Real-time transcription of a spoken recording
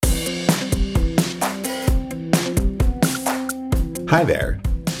Hi there.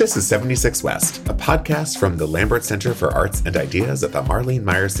 This is 76 West, a podcast from the Lambert Center for Arts and Ideas at the Marlene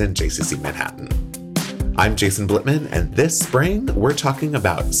Meyerson JCC Manhattan. I'm Jason Blitman, and this spring, we're talking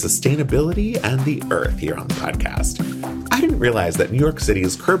about sustainability and the earth here on the podcast. I didn't realize that New York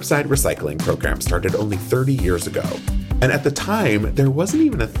City's curbside recycling program started only 30 years ago. And at the time, there wasn't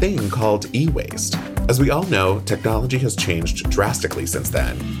even a thing called e-waste. As we all know, technology has changed drastically since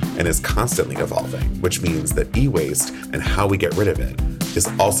then and is constantly evolving, which means that e-waste and how we get rid of it is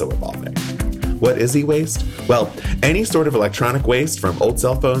also evolving. What is e-waste? Well, any sort of electronic waste, from old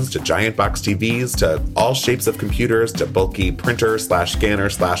cell phones to giant box TVs to all shapes of computers to bulky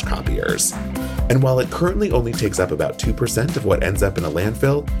printer/scanner/copiers. And while it currently only takes up about 2% of what ends up in a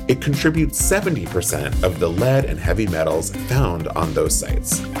landfill, it contributes 70% of the lead and heavy metals found on those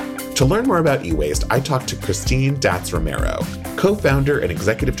sites. To learn more about e-waste, I talked to Christine Datz-Romero, co-founder and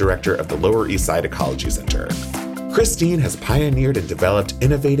executive director of the Lower East Side Ecology Center. Christine has pioneered and developed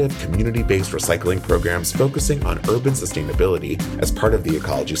innovative community-based recycling programs focusing on urban sustainability as part of the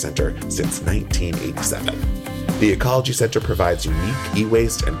Ecology Center since 1987. The Ecology Center provides unique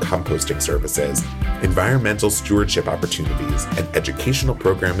e-waste and composting services, environmental stewardship opportunities, and educational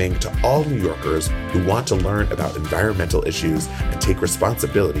programming to all New Yorkers who want to learn about environmental issues and take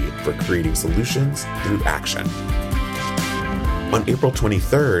responsibility for creating solutions through action. On April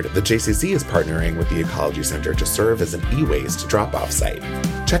 23rd, the JCC is partnering with the Ecology Center to serve as an e-waste drop-off site.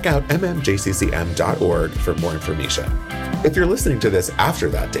 Check out mmjccm.org for more information. If you're listening to this after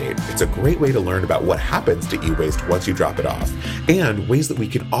that date, it's a great way to learn about what happens to e-waste once you drop it off, and ways that we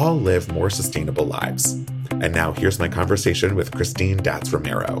can all live more sustainable lives. And now here's my conversation with Christine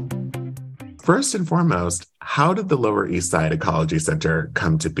Datz-Romero. First and foremost, how did the Lower East Side Ecology Center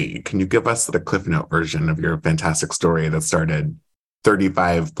come to be? Can you give us the Cliff Note version of your fantastic story that started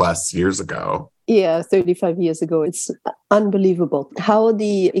 35 plus years ago? Yeah, 35 years ago. It's unbelievable. How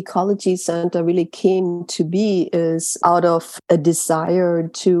the Ecology Center really came to be is out of a desire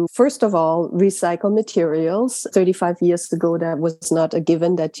to, first of all, recycle materials. 35 years ago, that was not a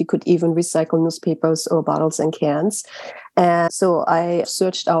given that you could even recycle newspapers or bottles and cans. And so I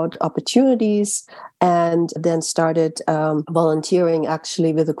searched out opportunities and then started volunteering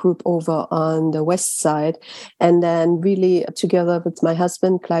actually with a group over on the West Side. And then really together with my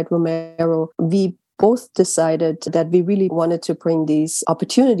husband, Clyde Romero, we both decided that we really wanted to bring these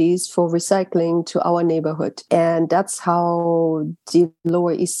opportunities for recycling to our neighborhood. And that's how the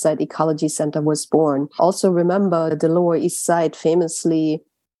Lower East Side Ecology Center was born. Also remember, the Lower East Side famously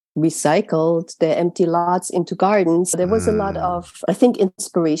recycled their empty lots into gardens. There was a lot of, I think,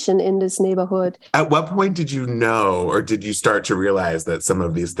 inspiration in this neighborhood. At what point did you know, or did you start to realize that some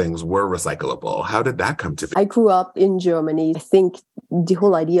of these things were recyclable? How did that come to be? I grew up in Germany. I think the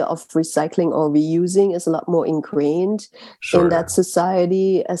whole idea of recycling or reusing is a lot more ingrained in that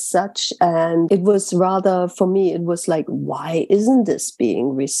society as such. And it was rather, for me, it was like, why isn't this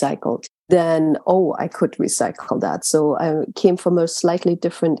being recycled? Then, I could recycle that. So I came from a slightly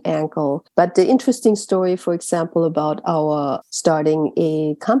different angle. But the interesting story, for example, about our starting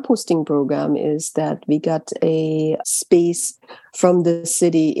a composting program is that we got a space from the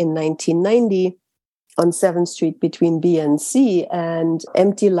city in 1990 on 7th Street between B and C, and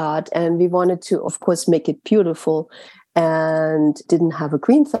empty lot. And we wanted to, of course, make it beautiful and didn't have a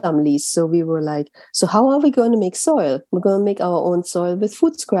green thumb lease. So we were like, so how are we going to make soil? We're going to make our own soil with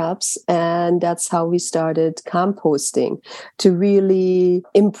food scraps. And that's how we started composting, to really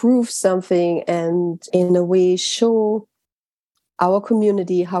improve something and in a way show our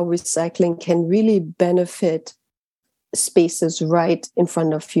community how recycling can really benefit spaces right in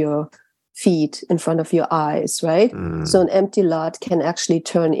front of your feet, in front of your eyes, right? So an empty lot can actually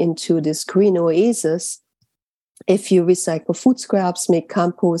turn into this green oasis if you recycle food scraps, make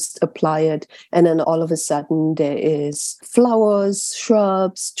compost, apply it, and then all of a sudden there is flowers,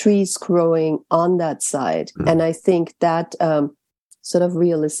 shrubs, trees growing on that side. And I think that sort of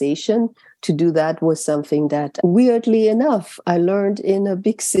realization to do that was something that, weirdly enough, I learned in a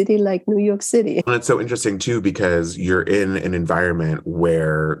big city like New York City. And it's so interesting, too, because you're in an environment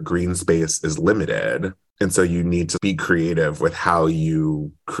where green space is limited. And so you need to be creative with how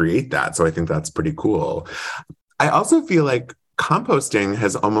you create that. So I think that's pretty cool. I also feel like composting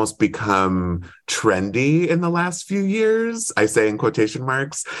has almost become trendy in the last few years. I say in quotation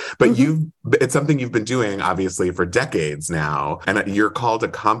marks, but it's something you've been doing obviously for decades now. And you're called a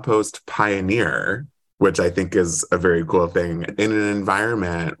compost pioneer, which I think is a very cool thing in an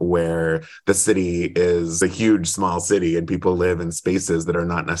environment where the city is a huge, small city and people live in spaces that are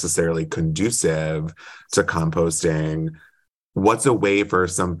not necessarily conducive to composting. What's a way for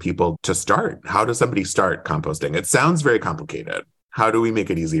some people to start? How does somebody start composting? It sounds very complicated. How do we make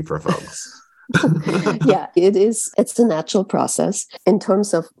it easy for folks? Yeah, it's a natural process in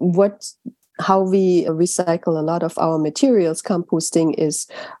terms of how we recycle a lot of our materials. Composting is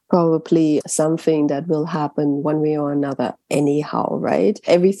probably something that will happen one way or another anyhow, right?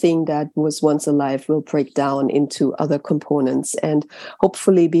 Everything that was once alive will break down into other components and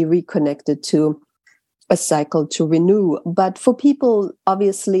hopefully be reconnected to a cycle to renew. But for people,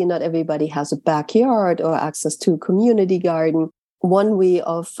 obviously not everybody has a backyard or access to a community garden. One way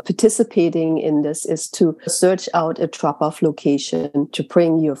of participating in this is to search out a drop-off location to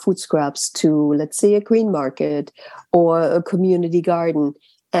bring your food scraps to, let's say, a green market or a community garden.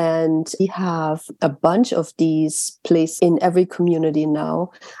 And we have a bunch of these placed in every community now.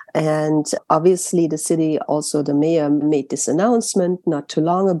 And obviously the city, also the mayor, made this announcement not too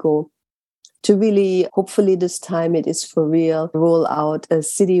long ago to really, hopefully this time it is for real, roll out a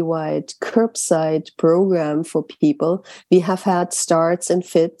citywide curbside program for people. We have had starts and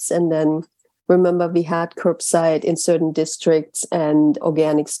fits, and then remember we had curbside in certain districts and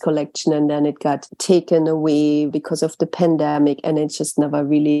organics collection, and then it got taken away because of the pandemic, and it just never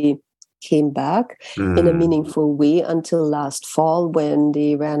really came back in a meaningful way until last fall when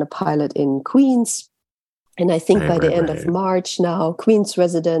they ran a pilot in Queens. And I think by the end of March now, Queens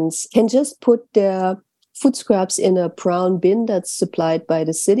residents can just put their food scraps in a brown bin that's supplied by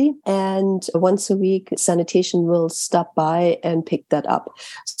the city. And once a week, sanitation will stop by and pick that up.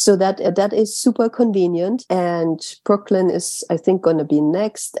 So that is super convenient. And Brooklyn is, I think, going to be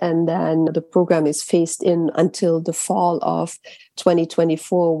next. And then the program is phased in until the fall of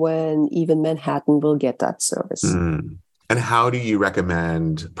 2024, when even Manhattan will get that service. And how do you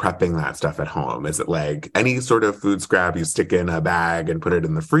recommend prepping that stuff at home? Is it like any sort of food scrap you stick in a bag and put it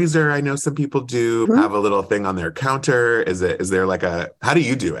in the freezer? I know some people do have a little thing on their counter. Is there like how do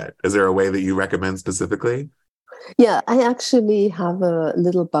you do it? Is there a way that you recommend specifically? Yeah, I actually have a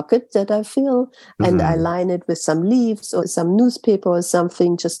little bucket that I fill and I line it with some leaves or some newspaper or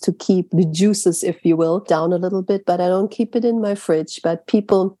something just to keep the juices, if you will, down a little bit. But I don't keep it in my fridge. But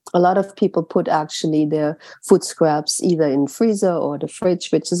a lot of people put actually their food scraps either in freezer or the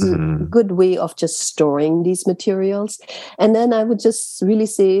fridge, which is a good way of just storing these materials. And then I would just really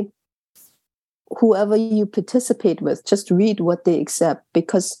say, whoever you participate with, just read what they accept,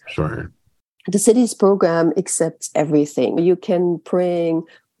 because the city's program accepts everything. You can bring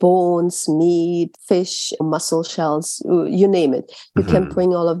bones, meat, fish, mussel shells, you name it. You can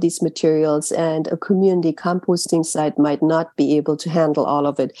bring all of these materials, and a community composting site might not be able to handle all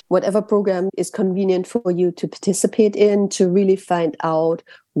of it. Whatever program is convenient for you to participate in, to really find out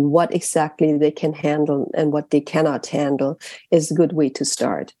what exactly they can handle and what they cannot handle, is a good way to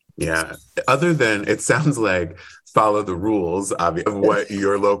start. Yeah. Other than, it sounds like, follow the rules of what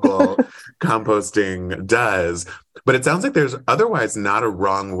your local composting does, but it sounds like there's otherwise not a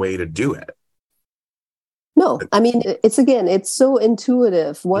wrong way to do it. No, I mean, it's so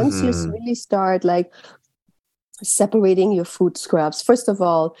intuitive. Once you really start separating your food scraps, first of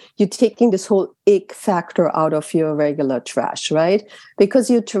all, you're taking this whole ick factor out of your regular trash, right? Because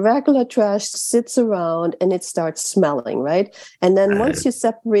your regular trash sits around and it starts smelling, right? And then once you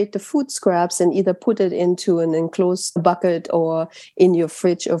separate the food scraps and either put it into an enclosed bucket or in your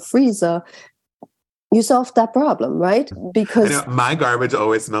fridge or freezer, you solve that problem, right? Because I know, my garbage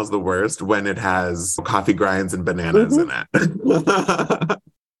always smells the worst when it has coffee grinds and bananas in it.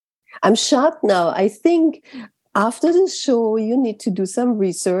 I'm shocked now. I think after the show, you need to do some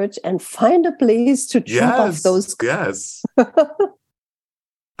research and find a place to drop off those. Yes.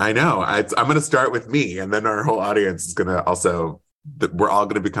 I know. I'm going to start with me, and then our whole audience is going to also, we're all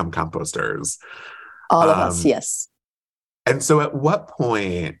going to become composters. All of us, yes. And so at what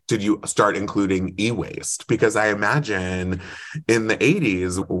point did you start including e-waste? Because I imagine in the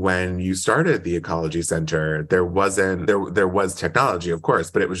 80s, when you started the Ecology Center, there was technology, of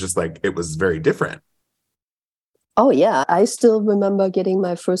course, but it was just it was very different. Oh, yeah. I still remember getting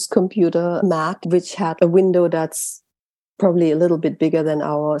my first computer, Mac, which had a window that's probably a little bit bigger than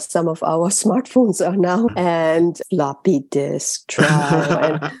some of our smartphones are now, and floppy disk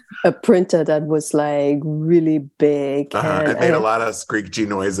drive, and a printer that was really big. And made a lot of screechy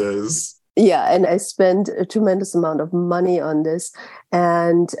noises. Yeah, and I spent a tremendous amount of money on this.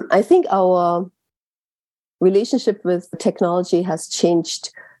 And I think our relationship with technology has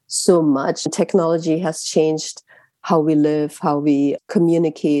changed so much. Technology has changed how we live, how we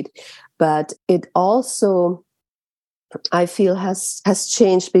communicate, but it also I feel has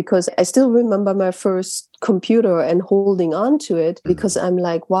changed, because I still remember my first computer and holding on to it, because I'm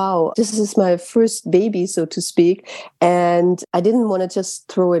like, wow, this is my first baby, so to speak. And I didn't want to just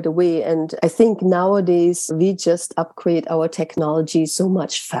throw it away. And I think nowadays we just upgrade our technology so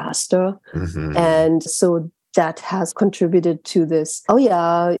much faster. And so that has contributed to this. Oh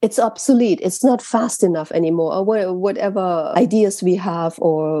yeah, it's obsolete. It's not fast enough anymore. Or whatever ideas we have,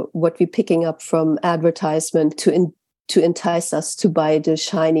 or what we're picking up from advertisement to entice us to buy the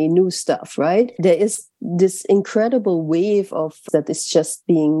shiny new stuff, right? There is this incredible wave of that is just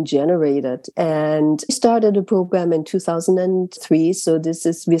being generated. And we started a program in 2003. So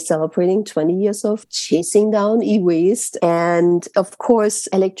we're celebrating 20 years of chasing down e-waste. And of course,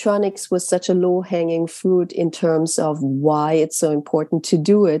 electronics was such a low-hanging fruit in terms of why it's so important to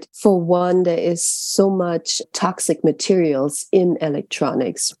do it. For one, there is so much toxic materials in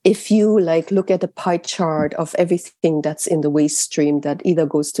electronics. If you look at a pie chart of everything that's in the waste stream that either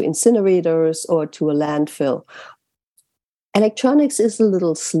goes to incinerators or to a landfill, electronics is a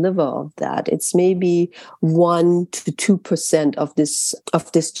little sliver of that. It's maybe 1 to 2% of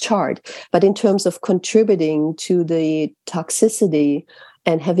this chart. But in terms of contributing to the toxicity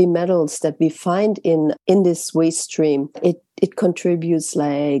and heavy metals that we find in this waste stream, it contributes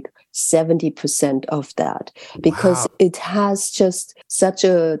 70% of that, because it has just such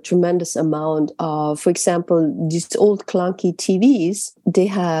a tremendous amount of, for example, these old clunky TVs, they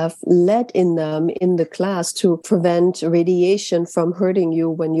have lead in them in the glass to prevent radiation from hurting you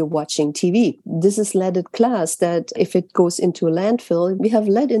when you're watching TV. This is leaded glass that if it goes into a landfill, we have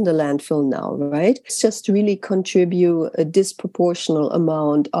lead in the landfill now, right? It's just really contribute a disproportional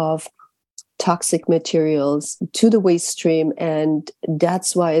amount of toxic materials to the waste stream, and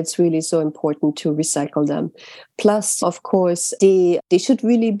that's why it's really so important to recycle them. Plus, of course, they should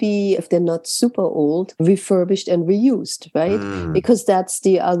really be, if they're not super old, refurbished and reused, right? Because that's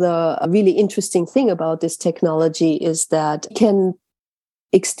the other really interesting thing about this technology, is that it can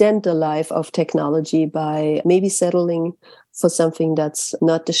extend the life of technology by maybe settling for something that's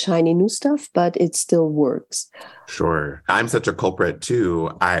not the shiny new stuff, but it still works. Sure. I'm such a culprit too.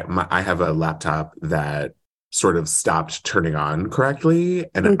 I have a laptop that sort of stopped turning on correctly.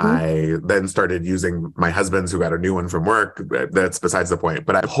 And I then started using my husband's, who got a new one from work. That's besides the point.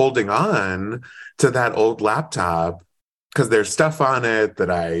 But I'm holding on to that old laptop because there's stuff on it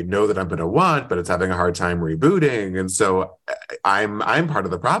that I know that I'm going to want, but it's having a hard time rebooting. And so I'm part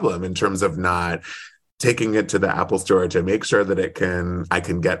of the problem in terms of not taking it to the Apple store to make sure that I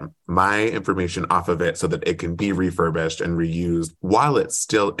can get my information off of it so that it can be refurbished and reused while it's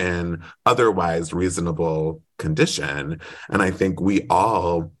still in otherwise reasonable condition. And I think we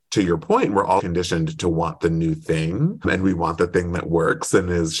all, to your point, we're all conditioned to want the new thing, and we want the thing that works and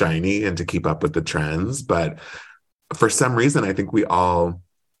is shiny and to keep up with the trends. But for some reason, I think we all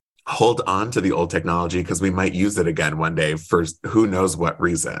hold on to the old technology because we might use it again one day for who knows what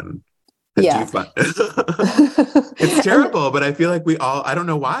reason. Yeah. It's terrible, but I feel like we all, I don't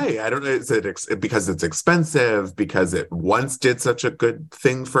know why. I don't know. Is it because it's expensive, because it once did such a good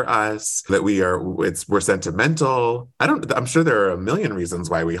thing for us that we're sentimental. I'm sure there are a million reasons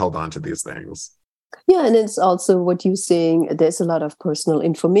why we hold on to these things. Yeah, and it's also what you're saying, there's a lot of personal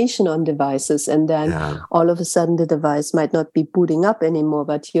information on devices, and then all of a sudden the device might not be booting up anymore,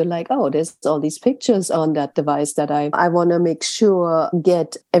 but you're like, oh, there's all these pictures on that device that I want to make sure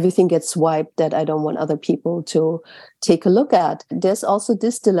everything gets wiped, that I don't want other people to take a look at. There's also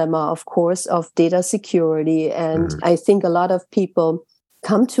this dilemma, of course, of data security, and I think a lot of people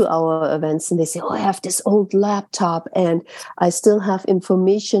come to our events and they say, oh, I have this old laptop and I still have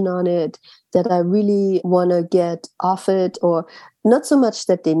information on it that I really want to get off it, or not so much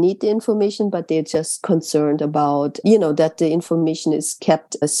that they need the information, but they're just concerned about, that the information is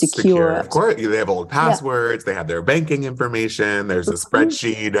kept secure. Of course, they have old passwords, they have their banking information, there's a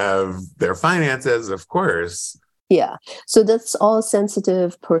spreadsheet of their finances, of course. Yeah. So that's all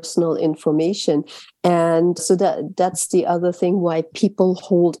sensitive personal information. And so that's the other thing why people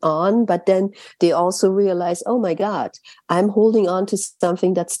hold on. But then they also realize, oh my God, I'm holding on to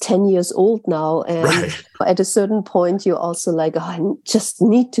something that's 10 years old now. And at a certain point, you're also like, oh, I just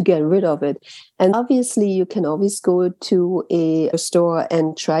need to get rid of it. And obviously, you can always go to a store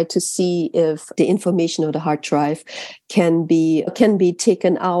and try to see if the information or the hard drive can be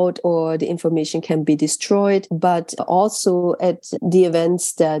taken out or the information can be destroyed. But also at the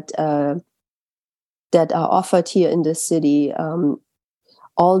events that are offered here in the city,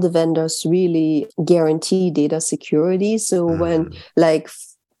 all the vendors really guarantee data security. So when,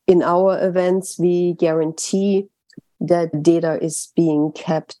 in our events, we guarantee that data is being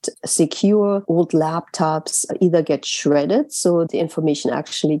kept secure. Old laptops either get shredded, so the information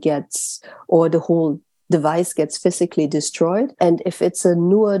actually gets, or the whole device gets physically destroyed. And if it's a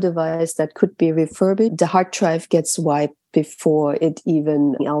newer device that could be refurbished, the hard drive gets wiped before it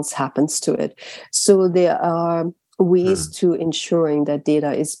even else happens to it. So there are ways to ensuring that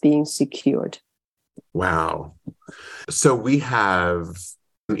data is being secured. Wow. So we have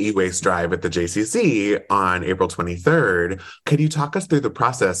an e-waste drive at the JCC on April 23rd. Can you talk us through the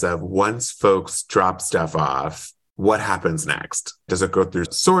process of once folks drop stuff off, what happens next? Does it go through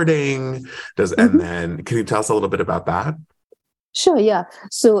sorting? And then can you tell us a little bit about that? Sure, yeah.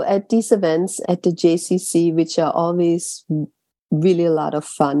 So at these events at the JCC, which are always really a lot of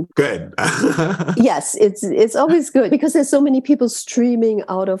fun. Good. Yes, it's always good because there's so many people streaming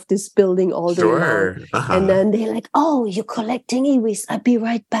out of this building all day long. And then they're like, oh, you're collecting e-waste. I'll be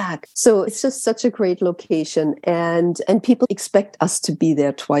right back. So it's just such a great location. And people expect us to be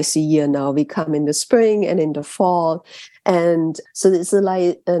there twice a year now. We come in the spring and in the fall. And so it's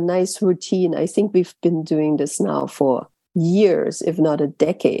a nice routine. I think we've been doing this now for years, if not a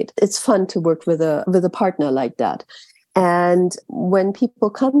decade. It's fun to work with a partner like that. And when people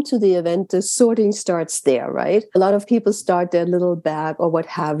come to the event, the sorting starts there, right? A lot of people start their little bag or what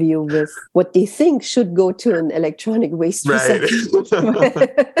have you with what they think should go to an electronic waste recycling.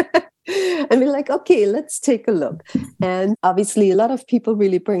 And we're like, okay, let's take a look. And obviously, a lot of people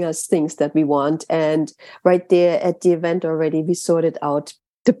really bring us things that we want. And right there at the event already, we sorted out.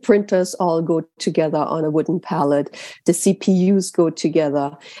 The printers all go together on a wooden pallet. The CPUs go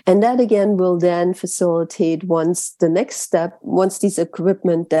together. And that again will then facilitate once these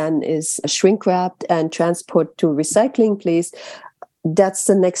equipment then is shrink wrapped and transport to a recycling place. That's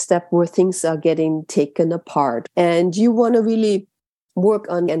the next step where things are getting taken apart. And you want to really work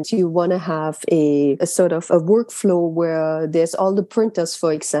on, and you want to have a sort of a workflow where there's all the printers,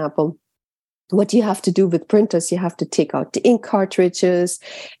 for example. What you have to do with printers, you have to take out the ink cartridges,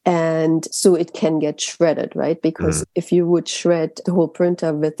 and so it can get shredded, right? Because if you would shred the whole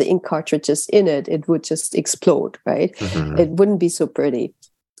printer with the ink cartridges in it, it would just explode, right? It wouldn't be so pretty.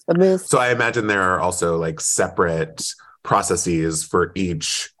 So I imagine there are also like separate processes for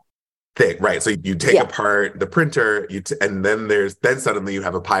each thing, right? So you take apart the printer, and then suddenly you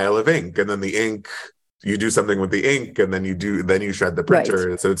have a pile of ink, and then the ink. You do something with the ink, and then you shred the printer.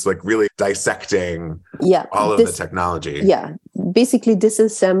 Right. So it's like really dissecting all of the technology. Yeah. Basically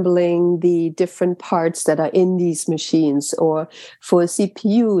disassembling the different parts that are in these machines. Or for a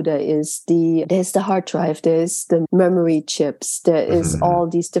CPU, there's the hard drive, there's the memory chips, there is all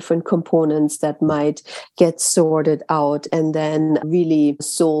these different components that might get sorted out and then really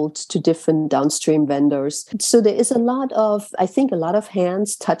sold to different downstream vendors. So there is a lot of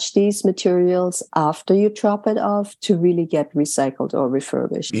hands touch these materials after you drop it off to really get recycled or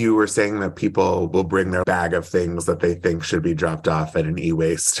refurbished. You were saying that people will bring their bag of things that they think should be dropped off at an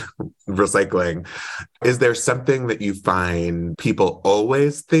e-waste recycling. Is there something that you find people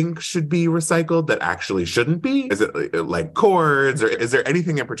always think should be recycled that actually shouldn't be? Is it like cords, or is there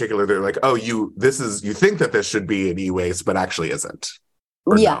anything in particular they're like, oh, you think that this should be an e-waste, but actually isn't?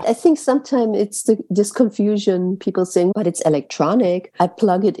 Yeah, no? I think sometimes it's this confusion, people saying, but it's electronic. I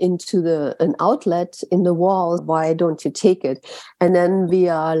plug it into an outlet in the wall. Why don't you take it? And then we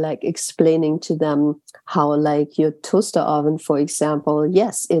are like explaining to them how like your toaster oven, for example,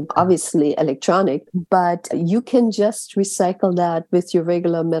 yes, it's obviously electronic, but you can just recycle that with your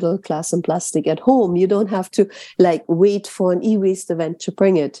regular metal, glass, and plastic at home. You don't have to like wait for an e-waste event to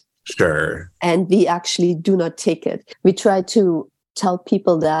bring it. Sure. And we actually do not take it. We try to tell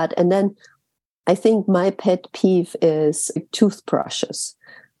people that. And then I think my pet peeve is toothbrushes.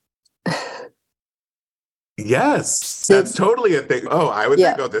 Yes, that's totally a thing. Oh, I would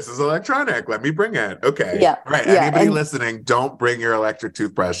think, oh, this is electronic. Let me bring it. Okay. Yeah. Right. Yeah. Anybody listening, don't bring your electric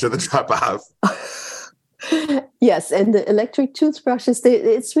toothbrush to the drop-off. Yes, and the electric toothbrushes,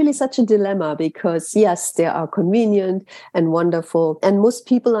 it's really such a dilemma because, yes, they are convenient and wonderful. And most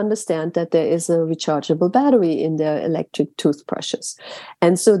people understand that there is a rechargeable battery in their electric toothbrushes.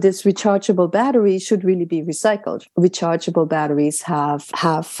 And so this rechargeable battery should really be recycled. Rechargeable batteries have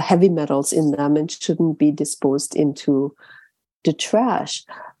heavy metals in them and shouldn't be disposed into the trash.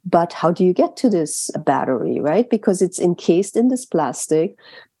 But how do you get to this battery, right? Because it's encased in this plastic.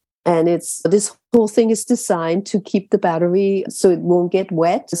 And this whole thing is designed to keep the battery so it won't get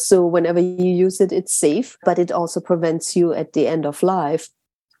wet. So whenever you use it, it's safe, but it also prevents you at the end of life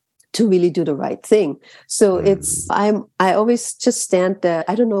to really do the right thing. So I always just stand there.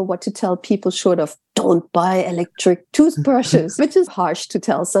 I don't know what to tell people short of don't buy electric toothbrushes, which is harsh to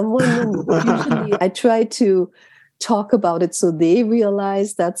tell someone. And usually I try to talk about it so they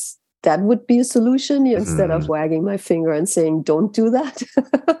realize that would be a solution instead of wagging my finger and saying, don't do that.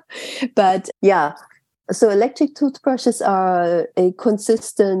 But yeah, so electric toothbrushes are a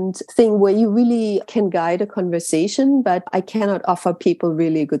consistent thing where you really can guide a conversation, but I cannot offer people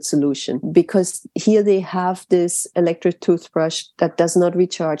really a good solution because here they have this electric toothbrush that does not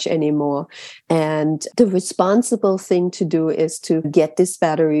recharge anymore. And the responsible thing to do is to get this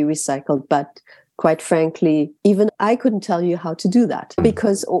battery recycled. But quite frankly, even I couldn't tell you how to do that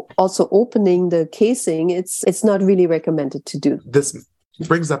because also opening the casing, it's not really recommended to do. This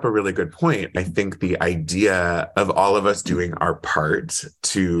brings up a really good point. I think the idea of all of us doing our part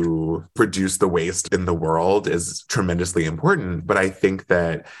to reduce the waste in the world is tremendously important. But I think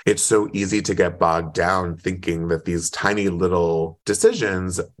that it's so easy to get bogged down thinking that these tiny little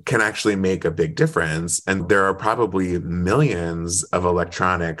decisions can actually make a big difference. And there are probably millions of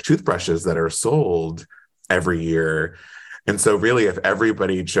electronic toothbrushes that are sold every year. And so really, if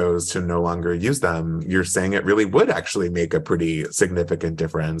everybody chose to no longer use them, you're saying it really would actually make a pretty significant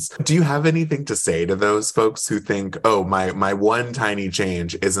difference. Do you have anything to say to those folks who think, oh, my one tiny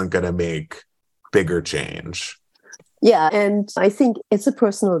change isn't going to make bigger change? Yeah, and I think it's a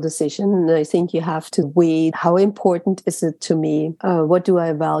personal decision. And I think you have to weigh how important is it to me? What do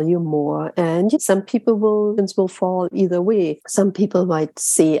I value more? And some people will fall either way. Some people might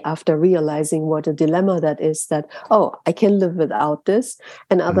say after realizing what a dilemma that is that, oh, I can live without this.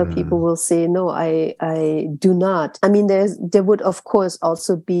 And other people will say, no, I do not. I mean, there would, of course,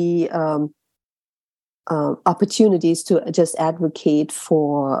 also be opportunities to just advocate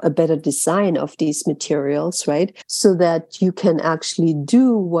for a better design of these materials, right? So that you can actually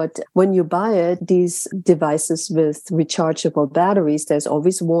do when you buy it, these devices with rechargeable batteries, there's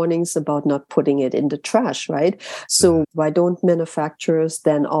always warnings about not putting it in the trash, right? So why don't manufacturers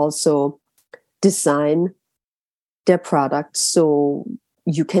then also design their products so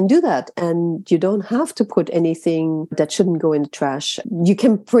you can do that and you don't have to put anything that shouldn't go in the trash. You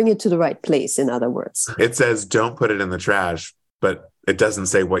can bring it to the right place, in other words. It says don't put it in the trash, but it doesn't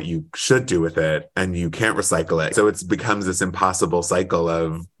say what you should do with it and you can't recycle it. So it becomes this impossible cycle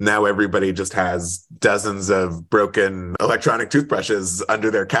of now everybody just has dozens of broken electronic toothbrushes under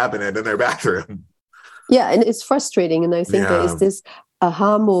their cabinet in their bathroom. Yeah, and it's frustrating. And I think there is this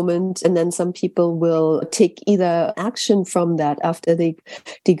aha moment, and then some people will take either action from that after they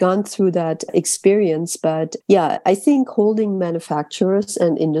gone through that experience. But yeah, I think holding manufacturers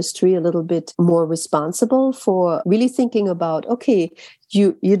and industry a little bit more responsible for really thinking about, okay,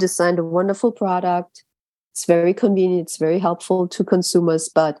 you designed a wonderful product. It's very convenient. It's very helpful to consumers,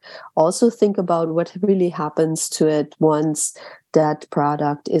 but also think about what really happens to it once that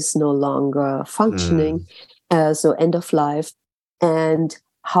product is no longer functioning. So end of life. And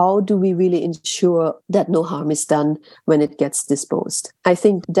how do we really ensure that no harm is done when it gets disposed? I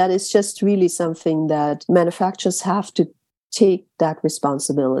think that is just really something that manufacturers have to take that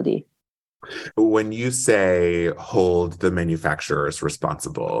responsibility. When you say hold the manufacturers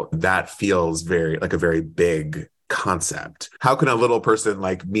responsible, that feels like a very big concept. How can a little person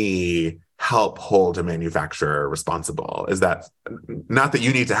like me help hold a manufacturer responsible? Is that not that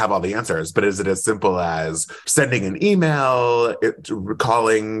you need to have all the answers, but is it as simple as sending an email,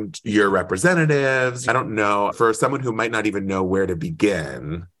 calling your representatives? I don't know. For someone who might not even know where to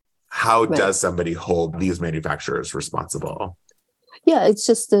begin, how does somebody hold these manufacturers responsible? Yeah,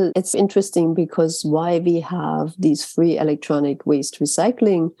 it's interesting because why we have these free electronic waste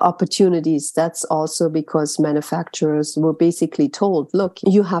recycling opportunities, that's also because manufacturers were basically told, look,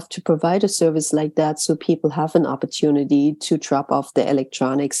 you have to provide a service like that so people have an opportunity to drop off the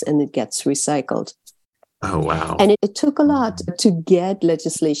electronics and it gets recycled. Oh, wow. And it took a lot to get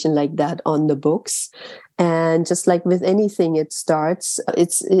legislation like that on the books. And just like with anything, it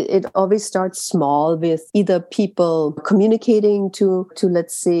always starts small with either people communicating to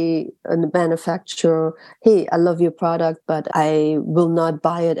let's say, a manufacturer, hey, I love your product, but I will not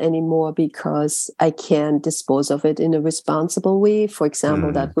buy it anymore because I can't dispose of it in a responsible way. For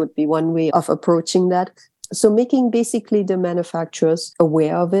example, that would be one way of approaching that. So making basically the manufacturers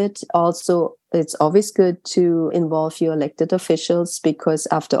aware of it. Also, it's always good to involve your elected officials because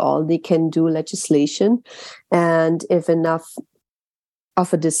after all, they can do legislation. And if enough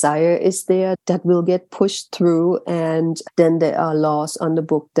of a desire is there, that will get pushed through. And then there are laws on the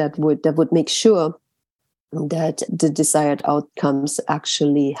book that would make sure that the desired outcomes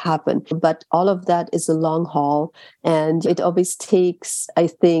actually happen. But all of that is a long haul. And it always takes, I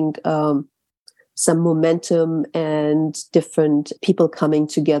think, some momentum and different people coming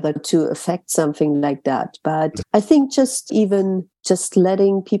together to affect something like that. But I think just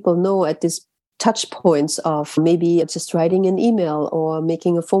letting people know at this touch points of maybe just writing an email or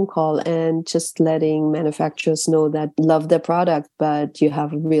making a phone call and just letting manufacturers know that love their product, but you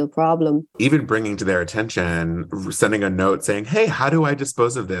have a real problem. Even bringing to their attention, sending a note saying, hey, how do I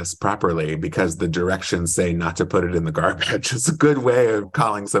dispose of this properly? Because the directions say not to put it in the garbage. It's a good way of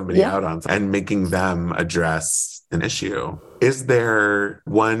calling somebody out on and making them address an issue. Is there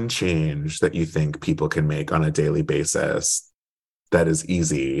one change that you think people can make on a daily basis that is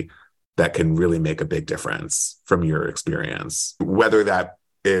easy, that can really make a big difference from your experience? Whether that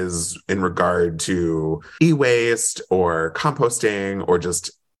is in regard to e-waste or composting or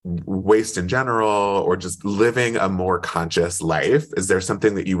just waste in general, or just living a more conscious life. Is there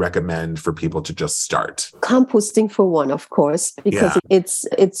something that you recommend for people to just start? Composting for one, of course, because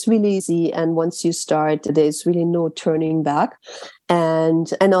it's really easy. And once you start, there's really no turning back.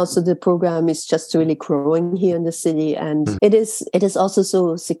 And also the program is just really growing here in the city. And it is also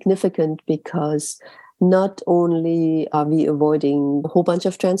so significant because not only are we avoiding a whole bunch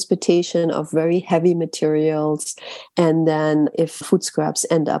of transportation of very heavy materials, and then if food scraps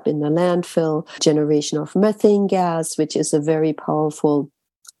end up in the landfill, generation of methane gas, which is a very powerful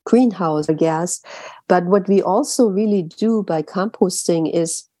greenhouse gas. But what we also really do by composting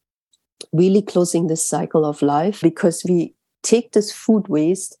is really closing this cycle of life, because we take this food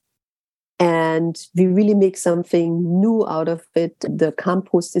waste and we really make something new out of it. The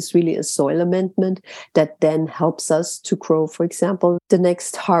compost is really a soil amendment that then helps us to grow, for example, the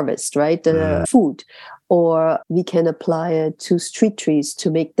next harvest, right? The food. Or we can apply it to street trees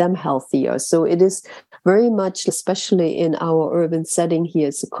to make them healthier. So it is very much, especially in our urban setting here,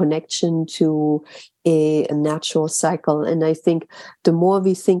 it's a connection to a natural cycle. And I think the more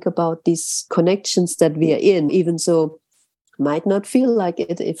we think about these connections that we are in, even so, might not feel like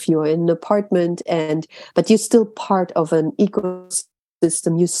it if you're in an apartment, but you're still part of an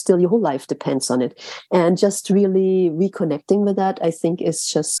ecosystem. Your whole life depends on it. And just really reconnecting with that, I think, is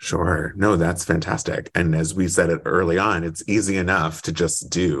just... Sure. No, that's fantastic. And as we said it early on, it's easy enough to just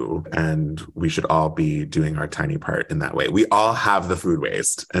do. And we should all be doing our tiny part in that way. We all have the food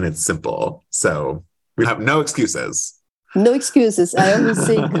waste and it's simple. So we have no excuses. No excuses. I always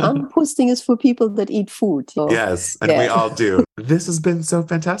say composting is for people that eat food. So, yes, and we all do. This has been so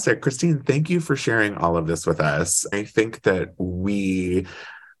fantastic. Christine, thank you for sharing all of this with us. I think that we,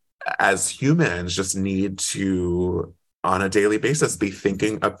 as humans, just need to, on a daily basis, be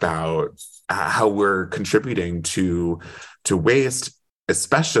thinking about how we're contributing to waste,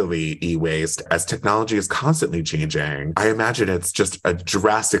 especially e-waste, as technology is constantly changing. I imagine it's just a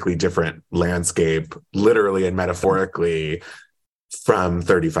drastically different landscape, literally and metaphorically, from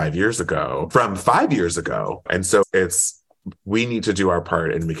 35 years ago, from 5 years ago. And so we need to do our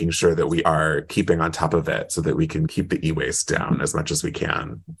part in making sure that we are keeping on top of it so that we can keep the e-waste down as much as we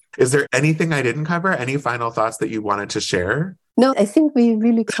can. Is there anything I didn't cover? Any final thoughts that you wanted to share? No, I think we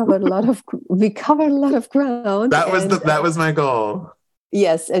really covered a lot of ground. That was my goal.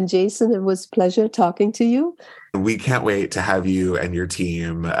 Yes. And Jason, it was a pleasure talking to you. We can't wait to have you and your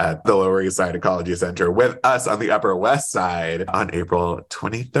team at the Lower East Side Ecology Center with us on the Upper West Side on April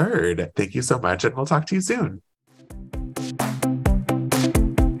 23rd. Thank you so much, and we'll talk to you soon.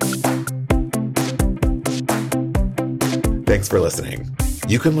 Thanks for listening.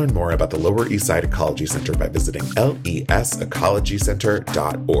 You can learn more about the Lower East Side Ecology Center by visiting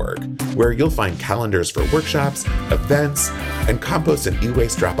lesecologycenter.org, where you'll find calendars for workshops, events, and compost and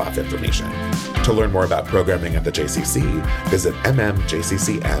e-waste drop-off information. To learn more about programming at the JCC, visit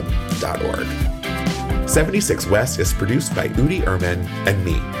mmjccm.org. 76 West is produced by Udi Ehrman and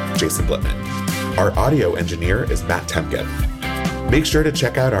me, Jason Blitman. Our audio engineer is Matt Temkin. Make sure to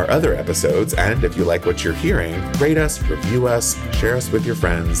check out our other episodes, and if you like what you're hearing, rate us, review us, share us with your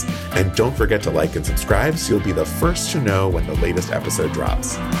friends, and don't forget to like and subscribe so you'll be the first to know when the latest episode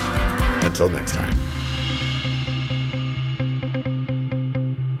drops. Until next time.